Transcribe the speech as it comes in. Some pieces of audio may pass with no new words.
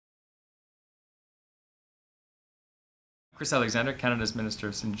Chris Alexander, Canada's Minister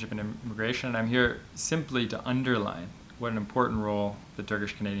of Citizenship and Immigration, and I'm here simply to underline what an important role the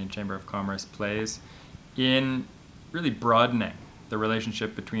Turkish-Canadian Chamber of Commerce plays in really broadening the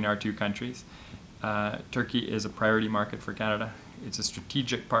relationship between our two countries. Turkey is a priority market for Canada. It's a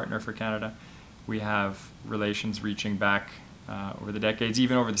strategic partner for Canada. We have relations reaching back over the decades,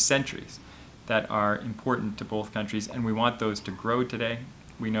 even over the centuries, that are important to both countries, and we want those to grow today.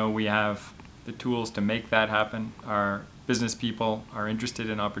 We know we have the tools to make that happen. Our business people are interested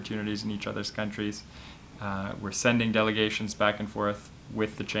in opportunities in each other's countries. We're sending delegations back and forth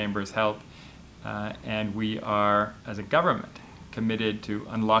with the Chamber's help, and we are, as a government, committed to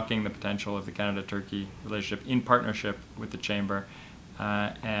unlocking the potential of the Canada-Turkey relationship in partnership with the Chamber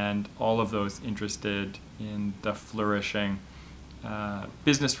and all of those interested in the flourishing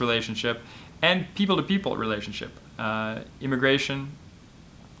business relationship and people-to-people relationship. Immigration,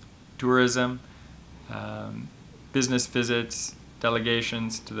 tourism, business visits,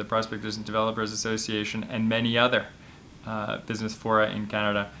 delegations to the Prospectors and Developers Association, and many other business fora in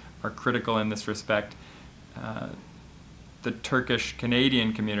Canada are critical in this respect. The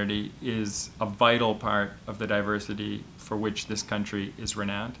Turkish-Canadian community is a vital part of the diversity for which this country is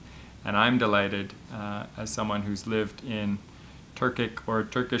renowned. And I'm delighted, as someone who's lived in Turkic or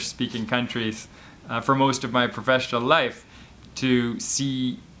Turkish-speaking countries for most of my professional life, to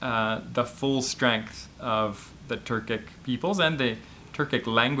see the full strength of the Turkic peoples and the Turkic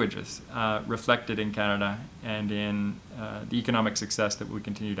languages reflected in Canada and in the economic success that we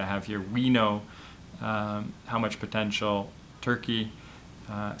continue to have here. We know how much potential Turkey,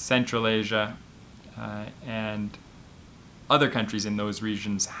 Central Asia, and other countries in those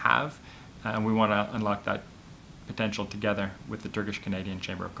regions have, and we want to unlock that potential together with the Turkish-Canadian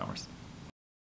Chamber of Commerce.